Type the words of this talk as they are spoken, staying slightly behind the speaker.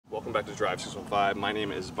Welcome back to Drive 615. My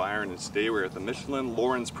name is Byron, and today we're at the Michelin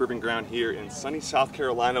Laurens Proving Ground here in sunny South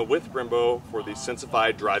Carolina with Brembo for the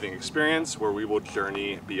Sensify driving experience, where we will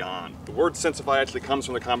journey beyond. The word Sensify actually comes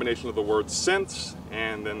from the combination of the word sense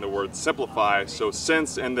and then the word simplify. So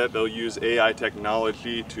sense in that they'll use AI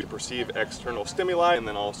technology to perceive external stimuli, and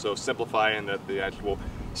then also simplify in that the actual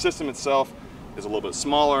system itself is a little bit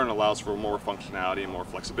smaller and allows for more functionality and more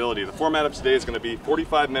flexibility. The format of today is going to be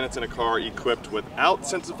 45 minutes in a car equipped without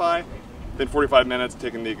Sensify, then 45 minutes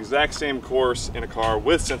taking the exact same course in a car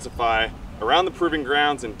with Sensify around the proving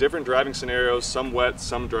grounds in different driving scenarios, some wet,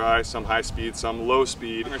 some dry, some high speed, some low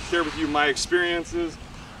speed. I'm going to share with you my experiences.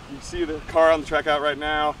 You can see the car on the track out right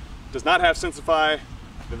now does not have Sensify.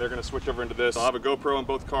 Then they're going to switch over into this. I'll have a GoPro in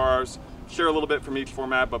both cars, share a little bit from each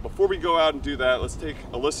format, but before we go out and do that, let's take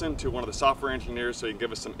a listen to one of the software engineers so he can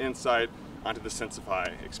give us some insight onto the Sensify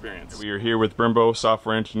experience. We are here with Brembo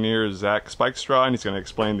software engineer Zach Spikestraw, and he's going to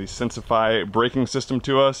explain the Sensify braking system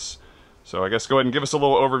to us. So I guess go ahead and give us a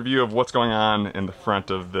little overview of what's going on in the front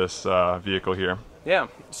of this vehicle here. Yeah,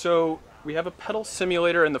 so we have a pedal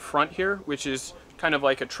simulator in the front here, which is kind of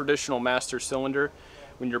like a traditional master cylinder.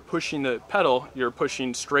 When you're pushing the pedal, you're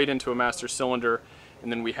pushing straight into a master cylinder,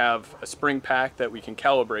 and then we have a spring pack that we can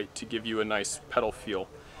calibrate to give you a nice pedal feel.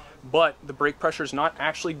 But the brake pressure is not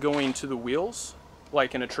actually going to the wheels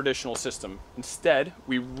like in a traditional system. Instead,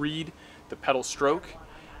 we read the pedal stroke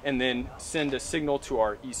and then send a signal to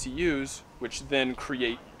our ECUs, which then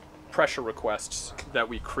create pressure requests that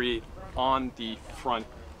we create on the front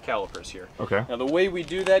calipers here. Okay. Now the way we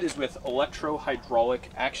do that is with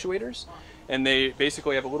electro-hydraulic actuators, and they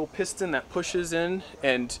basically have a little piston that pushes in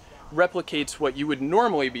and replicates what you would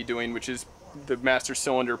normally be doing, which is the master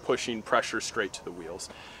cylinder pushing pressure straight to the wheels.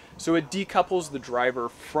 So it decouples the driver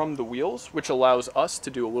from the wheels, which allows us to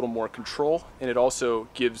do a little more control, and it also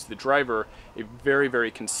gives the driver a very,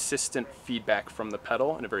 very consistent feedback from the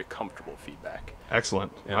pedal and a very comfortable feedback.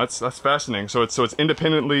 Excellent. Yeah, that's fascinating. So it's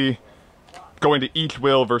independently going to each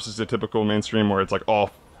wheel versus the typical mainstream where it's like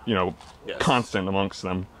all, you know, Yes. constant amongst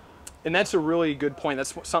them. And that's a really good point.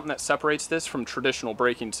 That's something that separates this from traditional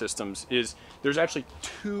braking systems, is there's actually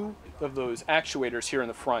two of those actuators here in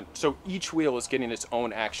the front. So each wheel is getting its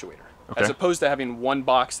own actuator, okay, as opposed to having one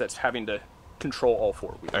box that's having to control all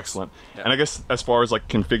four wheels. Excellent. Yeah. And I guess as far as like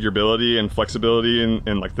configurability and flexibility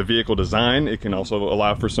in like the vehicle design, it can also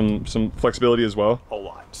allow for some flexibility as well. A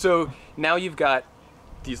lot. So now you've got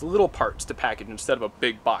these little parts to package instead of a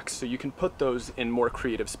big box, so you can put those in more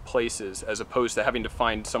creative places as opposed to having to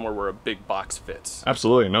find somewhere where a big box fits.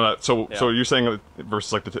 Absolutely. No, that so Yeah. so you're saying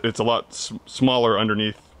versus like it's a lot smaller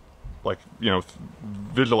underneath, like, you know,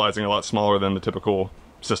 visualizing a lot smaller than the typical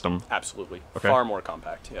system. Absolutely. Okay. Far more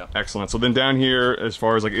compact. Yeah. Excellent. So then down here, as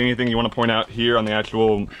far as like anything you want to point out here on the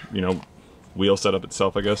actual, you know, wheel setup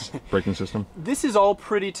itself, I guess, braking system. This is all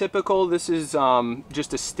pretty typical. This is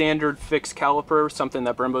just a standard fixed caliper, something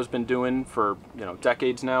that Brembo's been doing for, you know,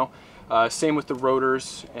 decades now. Same with the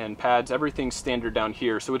rotors and pads, everything's standard down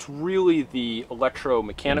here. So it's really the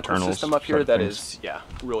electromechanical system up here that is, yeah,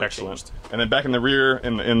 really excellent. changed. And then back in the rear,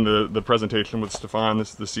 in the presentation with Stefan, this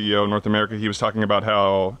is the CEO of North America, he was talking about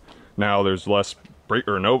how now there's less brake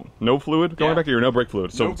or no fluid going back here, no brake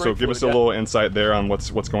fluid. So give us a little insight there on what's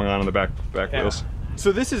going on in the back wheels.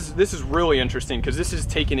 So this is really interesting because this is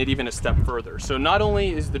taking it even a step further. So not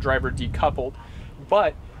only is the driver decoupled,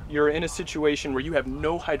 but you're in a situation where you have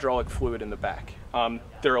no hydraulic fluid in the back.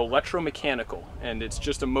 They're electromechanical, and it's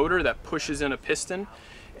just a motor that pushes in a piston,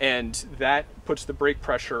 and that puts the brake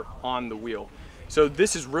pressure on the wheel. So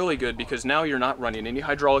this is really good because now you're not running any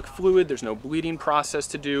hydraulic fluid, there's no bleeding process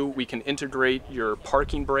to do. We can integrate your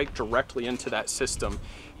parking brake directly into that system.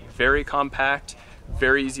 Very compact,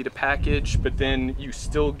 very easy to package, but then you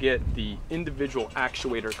still get the individual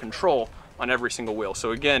actuator control on every single wheel.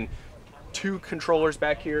 So again, two controllers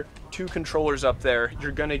back here, two controllers up there.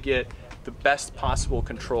 You're gonna get the best possible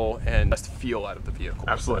control and best feel out of the vehicle.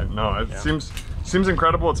 Absolutely. No, it seems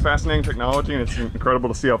incredible. It's fascinating technology, and it's incredible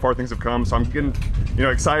to see how far things have come. So I'm getting, you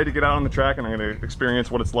know, excited to get out on the track, and I'm going to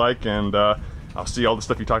experience what it's like, and I'll see all the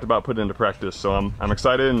stuff you talked about put it into practice. So I'm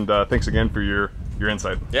excited, and thanks again for your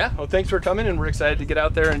insight. Yeah, well, thanks for coming, and we're excited to get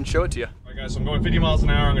out there and show it to you. All right, guys, so I'm going 50 miles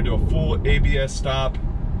an hour. I'm going to do a full ABS stop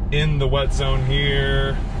in the wet zone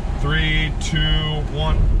here. 3, 2,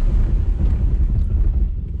 1.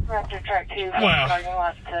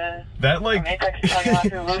 Wow. That, like,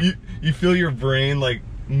 you feel your brain like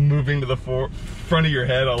moving to the front of your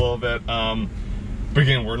head a little bit. But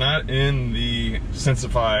again, we're not in the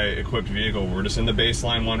Sensify equipped vehicle. We're just in the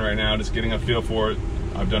baseline one right now, just getting a feel for it.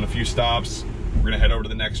 I've done a few stops. We're gonna head over to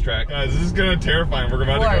the next track. Guys, this is gonna be terrifying. We're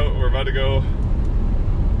about to go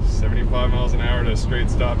 5 miles an hour to a straight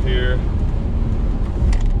stop here.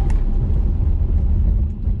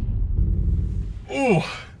 Ooh.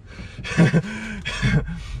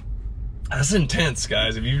 That's intense,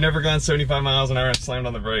 guys. If you've never gone 75 miles an hour and slammed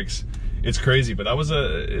on the brakes, it's crazy. But that was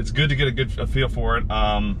it's good to get a feel for it.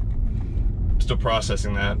 Still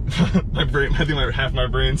processing that. My brain, I think half my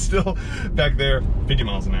brain's still back there. 50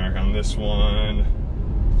 miles an hour on this one.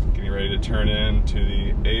 Getting ready to turn into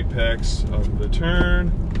the apex of the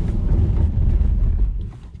turn.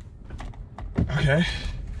 Okay.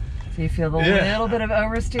 So you feel the little bit of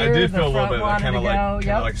oversteer? I did feel a little bit. I kind of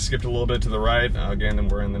like skipped a little bit to the right. Again, and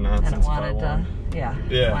we're in the non-Sensify one.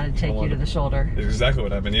 Wanted to take you to the shoulder. It's exactly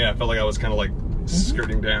what happened. Yeah, I felt like I was kind of like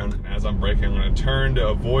skirting down. As I'm braking, I'm going to turn to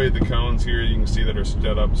avoid the cones here. You can see that are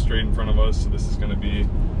stood up straight in front of us. So this is going to be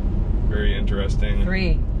very interesting.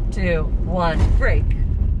 3, 2, 1, brake.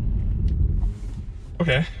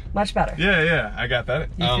 Okay. Much better. Yeah, I got that.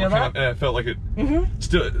 You feel that? I felt like it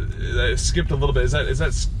still skipped a little bit. Is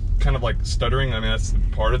that kind of like stuttering? I mean, that's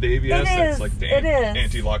part of the ABS. It's like the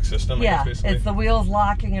anti-lock system. Yeah, it's the wheels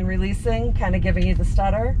locking and releasing, kind of giving you the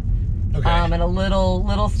stutter. Okay. And a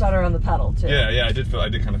little stutter on the pedal too. Yeah, I did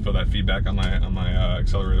kind of feel that feedback on my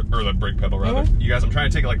accelerator, or the brake pedal rather. You guys, I'm trying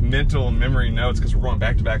to take like mental memory notes because we're going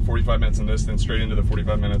back to back 45 minutes in this, then straight into the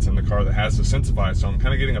 45 minutes in the car that has the Sensify. So I'm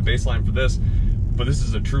kind of getting a baseline for this. But this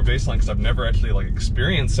is a true baseline because I've never actually like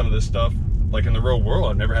experienced some of this stuff like in the real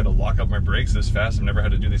world. I've never had to lock up my brakes this fast. I've never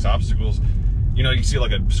had to do these obstacles. You know, you see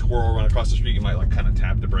like a squirrel run across the street, you might like kind of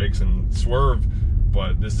tap the brakes and swerve,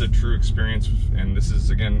 but this is a true experience. And this is,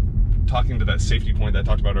 again, talking to that safety point that I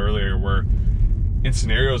talked about earlier, where in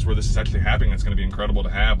scenarios where this is actually happening, it's going to be incredible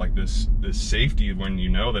to have like this safety when you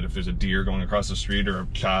know that if there's a deer going across the street or a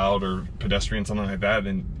child or pedestrian, something like that,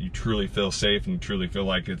 then you truly feel safe and you truly feel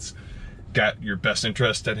like it's got your best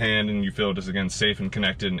interest at hand, and you feel just, again, safe and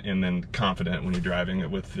connected and then confident when you're driving it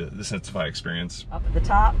with the Sensify experience. Up at the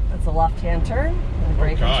top, that's a left-hand turn and a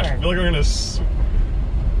brake and turn. I feel like I'm gonna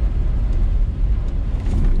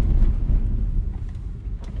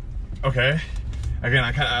okay. Again,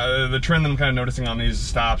 I kind of the trend that I'm kind of noticing on these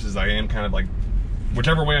stops is I am kind of like,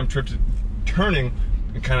 whichever way I'm turning,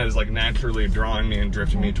 it kind of is like naturally drawing me and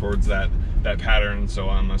drifting me towards that pattern. So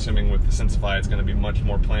I'm assuming with the Sensify, it's going to be much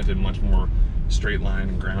more planted, much more straight line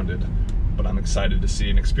and grounded. But I'm excited to see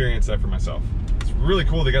and experience that for myself. It's really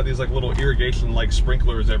cool. They got these like little irrigation like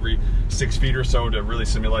sprinklers every 6 feet or so to really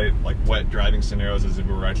simulate like wet driving scenarios as if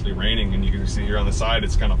it were actually raining. And you can see here on the side,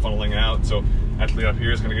 it's kind of funneling out. So actually up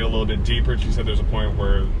here is going to get a little bit deeper. She said there's a point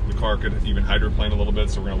where the car could even hydroplane a little bit.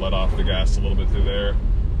 So we're going to let off the gas a little bit through there.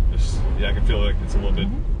 Yeah, I can feel like it's a little bit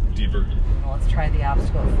deeper. Well, let's try the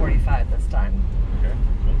obstacle at 45 this time. Okay,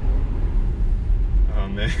 cool. Oh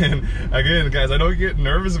man, again, guys, I don't get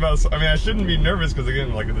nervous about, I mean, I shouldn't be nervous because,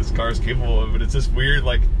 again, like this car is capable of it, but it's just weird,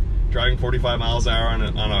 like driving 45 miles an hour on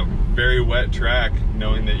a very wet track,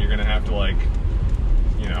 knowing that you're going to have to, like,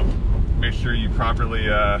 you know, make sure you properly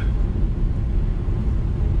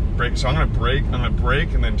brake. So I'm going to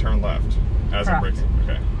brake and then turn left as I'm braking.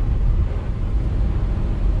 Okay.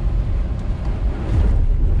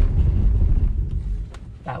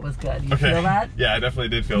 That was good. You feel that? Yeah, I definitely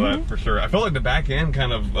did feel that for sure. I felt like the back end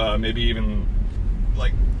kind of maybe even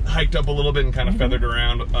like hiked up a little bit and kind of feathered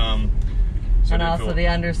around. So and also the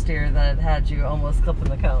understeer that had you almost clipping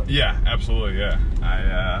the cone. Yeah, absolutely. Yeah,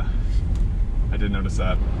 I did notice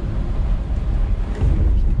that.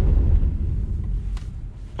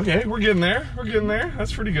 Okay, we're getting there. We're getting there.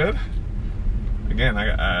 That's pretty good. Again,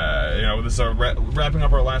 you know, this is wrapping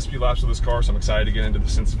up our last few laps of this car, so I'm excited to get into the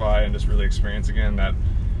Sensify and just really experience again that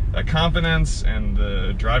confidence and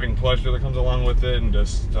the driving pleasure that comes along with it, and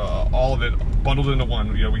just all of it bundled into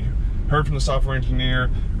one. You know, we heard from the software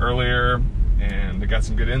engineer earlier, and they got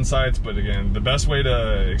some good insights. But again, the best way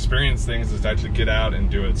to experience things is to actually get out and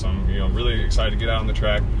do it. So I'm, you know, really excited to get out on the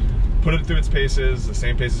track, put it through its paces, the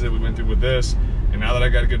same paces that we went through with this. And now that I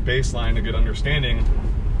got a good baseline, a good understanding,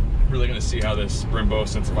 really going to see how this Brembo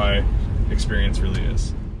Sensify experience really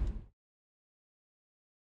is.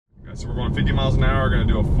 Okay, so we're going 50 miles an hour, going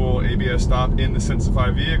to do a full ABS stop in the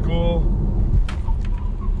Sensify vehicle.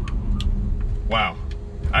 Wow.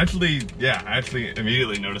 Actually, yeah, I actually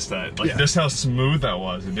immediately noticed that. Like, just how smooth that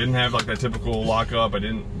was. It didn't have like that typical lockup. I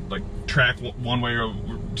didn't like track one way or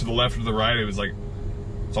to the left or the right. It was like,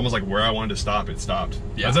 it's almost like where I wanted to stop, it stopped.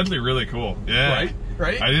 Yeah. That's actually really cool. Yeah.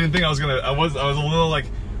 Right? I didn't think I was gonna, I was a little like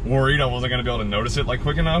worried I wasn't gonna be able to notice it like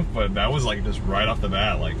quick enough, but that was like just right off the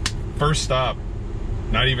bat, like first stop,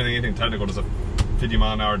 not even anything technical, just a 50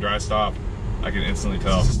 mile an hour dry stop. I can instantly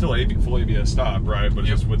tell. This is still a full ABS stop, right? But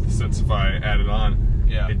just with the Sensify added on,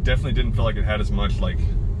 it definitely didn't feel like it had as much like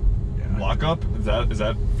lockup. Is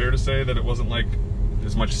that fair to say that it wasn't like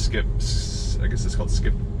as much skip? I guess it's called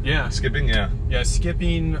skip. Yeah. Skipping. Yeah. Yeah.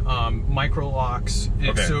 Skipping, micro locks.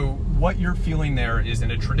 Okay. So what you're feeling there is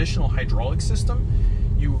in a traditional hydraulic system,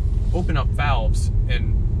 you open up valves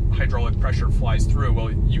and hydraulic pressure flies through.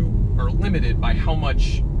 Well, you are limited by how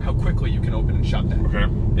quickly you can open and shut that. Okay.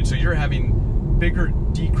 And so you're having bigger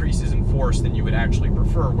decreases in force than you would actually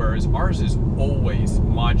prefer, whereas ours is always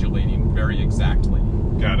modulating very exactly.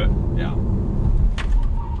 Got it. Yeah.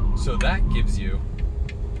 So that gives you.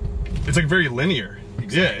 It's like very linear.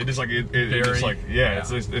 Exactly. Yeah, it is like it just like yeah.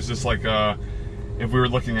 It's just like if we were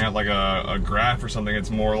looking at like a graph or something, it's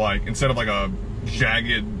more like instead of like a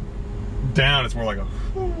jagged down, it's more like a.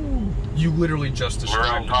 You literally just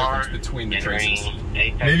described the difference between the traces.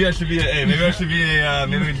 Maybe I should be an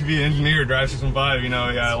engineer, drive 615. You know,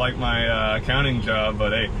 yeah, I like my accounting job,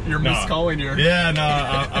 but hey, you're miscalling your. Yeah, no,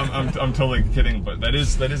 I'm totally kidding, but that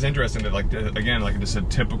is interesting that like again, like just a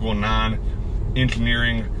typical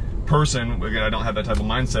non-engineering person, again, I don't have that type of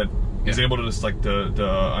mindset, is able to just like to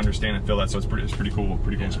understand and feel that. So it's pretty cool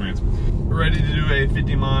experience. We're ready to do a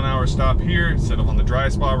 50-mile-an-hour stop here. Instead of on the dry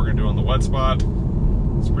spot, we're gonna do it on the wet spot.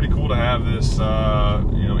 It's pretty cool to have this,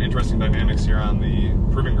 you know, interesting dynamics here on the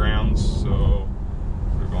Proving Grounds. So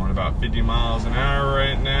we're going about 50 miles an hour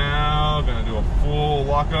right now. Gonna do a full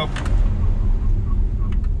lockup.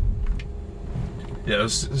 Yeah,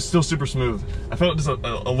 it's still super smooth. I felt just a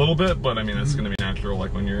little bit, but I mean, it's gonna be natural,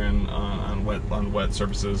 like when you're in on wet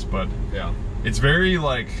surfaces. But yeah, it's very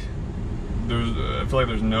like I feel like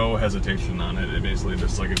there's no hesitation on it. It basically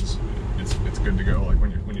just like it's good to go. Like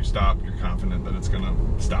when you stop, you're confident that it's gonna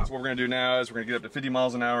stop. So what we're gonna do now is we're gonna get up to 50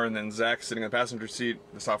 miles an hour, and then Zach, sitting in the passenger seat,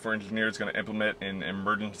 the software engineer, is gonna implement an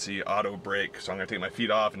emergency auto brake. So I'm gonna take my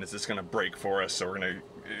feet off, and it's just gonna brake for us. So we're gonna,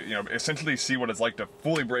 you know, essentially see what it's like to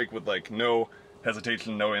fully brake with like no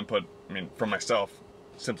hesitation, no input. I mean, from myself,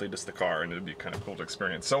 simply just the car, and it'd be kind of cool to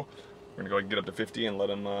experience. So we're gonna go ahead and get up to 50 and let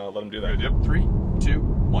him do that. Yep. 3, 2,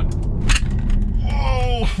 1.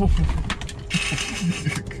 Whoa!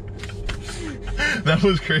 That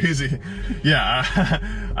was crazy. Yeah,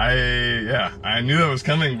 I knew that was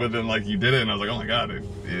coming, but then like you did it, and I was like, oh my god,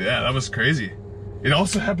 yeah, that was crazy. It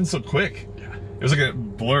also happened so quick. Yeah. It was like a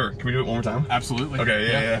blur. Can we do it one more time? Absolutely. Okay,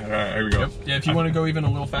 yeah. All right, here we go. Yep. Yeah, if you want to go even a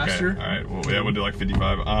little faster. Okay, all right, well, yeah, we'll do like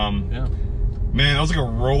 55. Yeah. Man, that was like a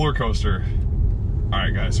roller coaster. All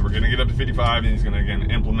right, guys, so we're gonna get up to 55, and he's gonna again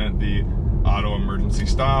implement the auto emergency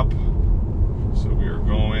stop. So we are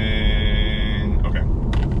going. Okay.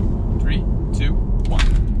 3, 2, 1.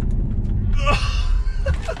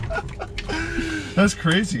 That's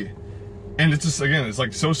crazy. And it's just, again, it's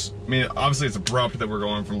like so, I mean, obviously it's abrupt that we're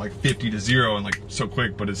going from like 50 to 0 and like so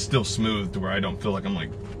quick, but it's still smooth to where I don't feel like I'm like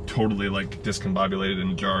totally like discombobulated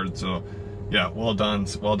and jarred. So yeah, well done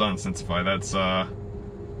Sensify.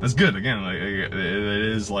 That's good. Again, like it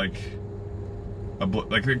is like a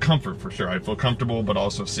comfort for sure. I feel comfortable, but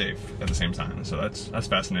also safe at the same time. So that's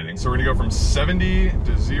fascinating. So we're gonna go from 70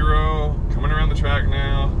 to 0, coming around the track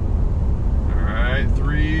now. All right,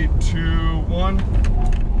 3, 2, 1.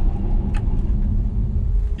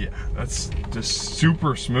 Yeah, that's just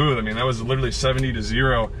super smooth. I mean, that was literally 70 to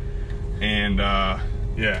 0, and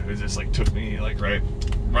yeah, it just like took me like right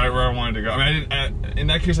where I wanted to go. I mean, in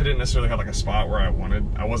that case, I didn't necessarily have like a spot where I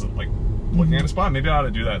wasn't like looking at a spot. Maybe I ought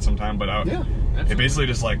to do that sometime, but it basically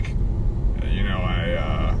just like, you know,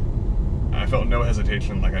 I felt no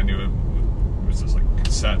hesitation. Like I knew it was just like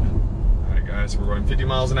set. All right, guys, we're going 50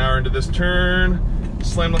 miles an hour into this turn.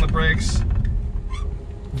 Slammed on the brakes.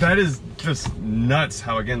 That is just nuts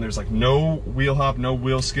how, again, there's like no wheel hop, no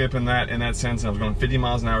wheel skip in that sense. And I was going 50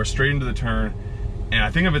 miles an hour straight into the turn. And I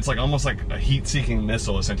think of it's like almost like a heat-seeking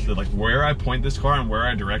missile, essentially. Like where I point this car and where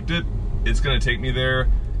I direct it, it's gonna take me there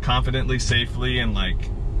confidently, safely, and like,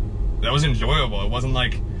 that was enjoyable. It wasn't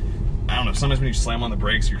like, I don't know, sometimes when you slam on the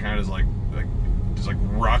brakes, you're kind of just like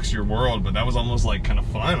rocks your world, but that was almost like kind of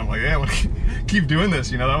fun. I'm like, yeah, I want to keep doing this,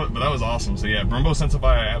 you know, but that was awesome. So yeah, Brembo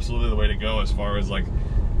Sensify, absolutely the way to go as far as like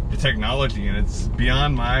the technology, and it's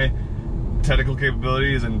beyond my technical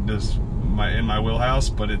capabilities and just in my wheelhouse,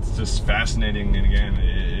 but it's just fascinating. And again,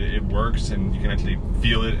 it works, and you can actually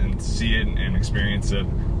feel it and see it and experience it.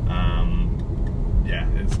 Yeah,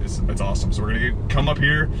 it's awesome. So we're gonna come up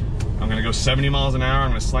here. I'm gonna go 70 miles an hour.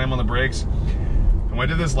 I'm gonna slam on the brakes. And when I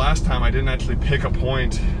did this last time, I didn't actually pick a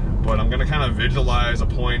point, but I'm gonna kind of visualize a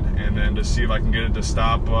point and then to see if I can get it to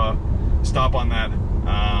stop on that.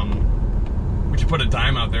 We should put a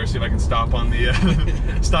dime out there, see if I can stop on the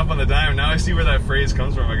stop on the dime. Now I see where that phrase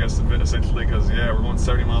comes from, I guess, a bit, essentially, because yeah, we're going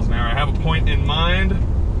 70 miles an hour. I have a point in mind.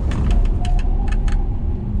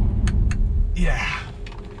 Yeah.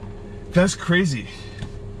 That's crazy.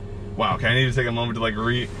 Wow, okay, I need to take a moment to like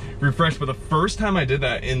refresh, but the first time I did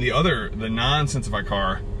that in the non-Sensify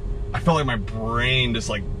car, I felt like my brain just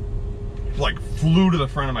like flew to the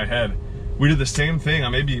front of my head. We did the same thing. I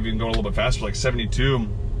maybe even going a little bit faster, like 72,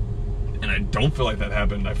 and I don't feel like that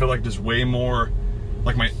happened. I feel like just way more,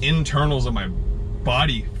 like my internals of my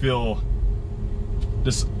body feel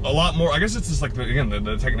just a lot more. I guess it's just like, again,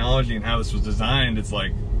 the technology and how this was designed, it's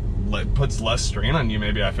like, puts less strain on you,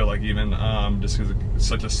 maybe. I feel like even just because it's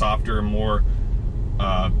such a softer, more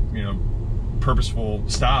you know, purposeful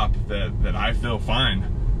stop that I feel fine.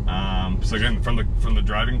 So again, from the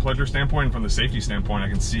driving pleasure standpoint and from the safety standpoint, I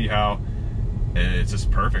can see how it's just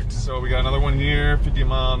perfect. So we got another one here, 50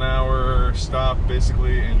 mile an hour stop,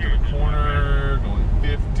 basically into the corner, going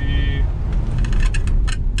 50.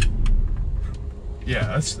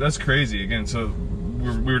 Yeah, that's crazy. Again, so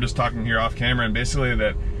we were just talking here off camera, and basically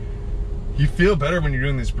that you feel better when you're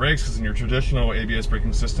doing these brakes, because in your traditional ABS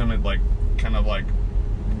braking system, it like kind of like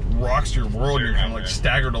rocks your world. You're kind of like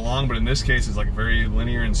staggered along, but in this case, it's like very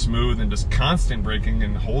linear and smooth and just constant braking,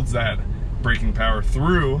 and holds that braking power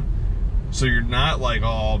through. So you're not like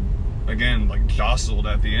all, again, like jostled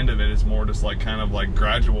at the end of it. It's more just like kind of like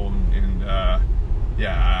gradual, and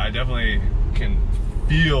yeah, I definitely can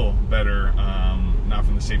feel better, not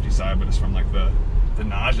from the safety side, but just from like the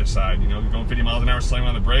nausea side. You know, going 50 miles an hour slamming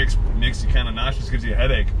on the brakes makes you kind of nauseous, gives you a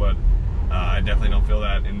headache, but I definitely don't feel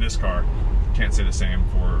that in this car. Can't say the same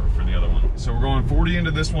for the other one. So we're going 40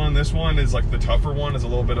 into this one. This one is like the tougher one, is a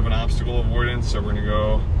little bit of an obstacle avoidance, so we're gonna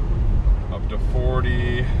go up to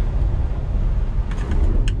 40.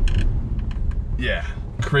 Yeah,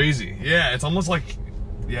 crazy. Yeah, it's almost like,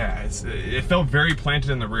 yeah, it felt very planted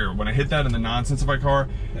in the rear. When I hit that in the non-Sensify car,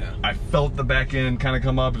 yeah, I felt the back end kind of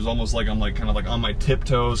come up. It was almost like I'm like kind of like on my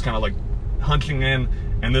tiptoes, kind of like hunching in.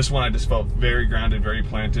 And this one I just felt very grounded, very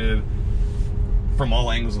planted from all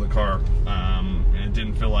angles of the car. And it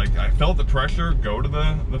didn't feel like, I felt the pressure go to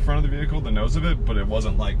the front of the vehicle, the nose of it, but it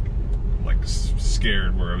wasn't like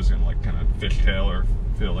scared where I was gonna like kind of fishtail or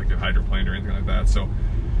feel like it hydroplaned or anything like that. So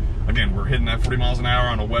again, we're hitting that 40 miles an hour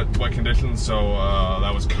on a wet condition, so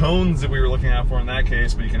that was cones that we were looking out for in that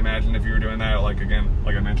case, but you can imagine if you were doing that, like again,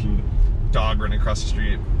 like I mentioned, dog running across the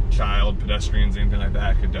street, child, pedestrians, anything like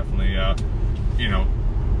that, could definitely, you know,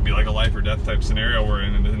 be like a life or death type scenario, where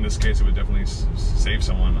in this case it would definitely save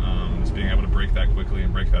someone, just being able to brake that quickly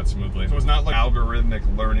and brake that smoothly. So it's not like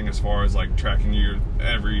algorithmic learning as far as like tracking you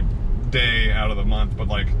every day out of the month, but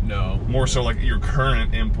like, no, more so like your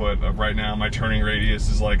current input of right now, my turning radius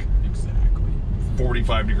is like exactly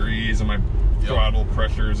 45 degrees and my throttle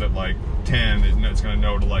pressure's at like 10, it's gonna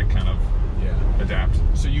know to like kind of adapt.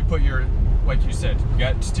 So you put your, like you said, you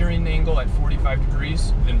got steering angle at 45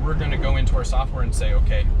 degrees, then we're gonna go into our software and say,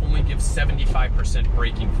 okay, only give 75%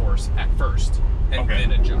 braking force at first, and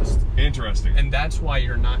then adjust. Interesting. And that's why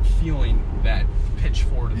you're not feeling that pitch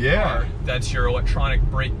forward of the car. That's your electronic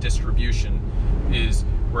brake distribution, is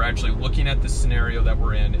we're actually looking at the scenario that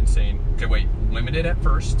we're in and saying, okay, wait, limit it at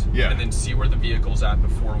first, and then see where the vehicle's at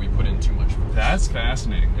before we put in too much force. That's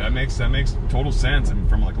fascinating. That makes total sense, and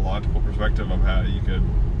from like a logical perspective of how you could,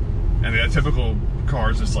 and the typical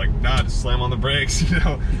car is just like, nah, just slam on the brakes, you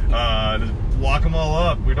know, just lock them all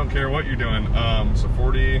up. We don't care what you're doing. So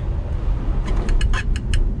 40.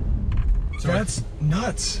 So that's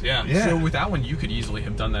nuts. Yeah. So with that one, you could easily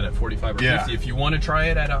have done that at 45 or 50. If you want to try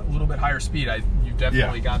it at a little bit higher speed, you've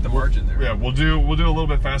definitely got the margin there. Yeah, we'll do a little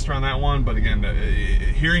bit faster on that one. But again,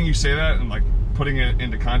 hearing you say that and like putting it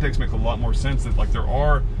into context makes a lot more sense. That like there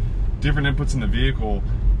are different inputs in the vehicle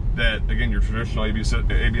that, again, your traditional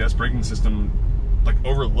ABS braking system like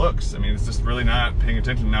overlooks. I mean, it's just really not paying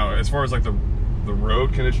attention. Now, as far as like the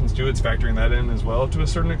road conditions too, it's factoring that in as well to a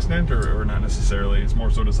certain extent, or not necessarily. It's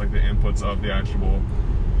more so just like the inputs of the actual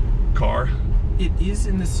car. It is,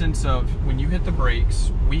 in the sense of when you hit the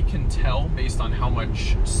brakes, we can tell based on how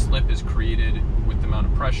much slip is created with the amount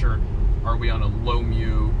of pressure. Are we on a low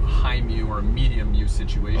mu, high mu, or a medium mu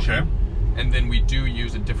situation? Okay. And then we do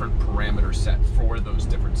use a different parameter set for those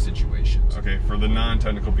different situations. Okay, for the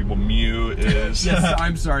non-technical people, mu is... Yes,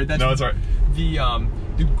 I'm sorry. That's no, it's all right.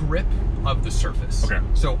 The grip of the surface. Okay.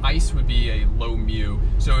 So ice would be a low mu.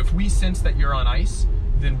 So if we sense that you're on ice,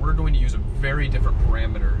 then we're going to use a very different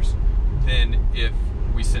parameters than if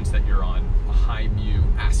we sense that you're on a high mu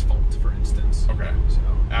asphalt, for instance. Okay. So,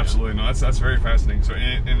 absolutely. No, that's very fascinating. So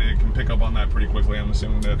and it can pick up on that pretty quickly. I'm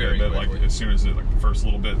assuming that like as soon as it, like the first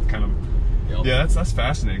little bit kind of. Yep. Yeah, that's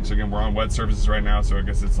fascinating. So again, we're on wet surfaces right now, so I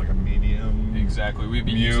guess it's like a medium Exactly. We've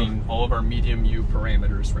been using all of our medium U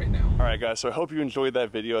parameters right now. All right, guys, so I hope you enjoyed that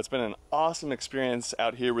video. It's been an awesome experience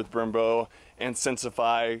out here with Brembo and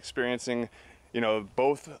Sensify, experiencing, you know,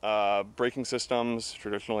 both braking systems,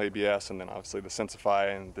 traditional ABS, and then obviously the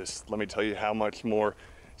Sensify. And this, let me tell you how much more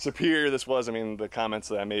superior this was. I mean, the comments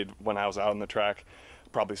that I made when I was out on the track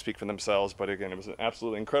probably speak for themselves, but again, it was an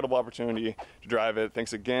absolutely incredible opportunity to drive it.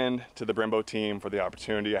 Thanks again to the Brembo team for the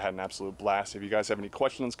opportunity. I had an absolute blast. If you guys have any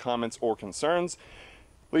questions, comments, or concerns,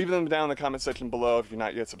 leave them down in the comment section below. If you're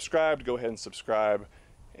not yet subscribed, go ahead and subscribe.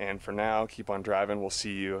 And for now, keep on driving. We'll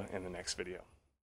see you in the next video.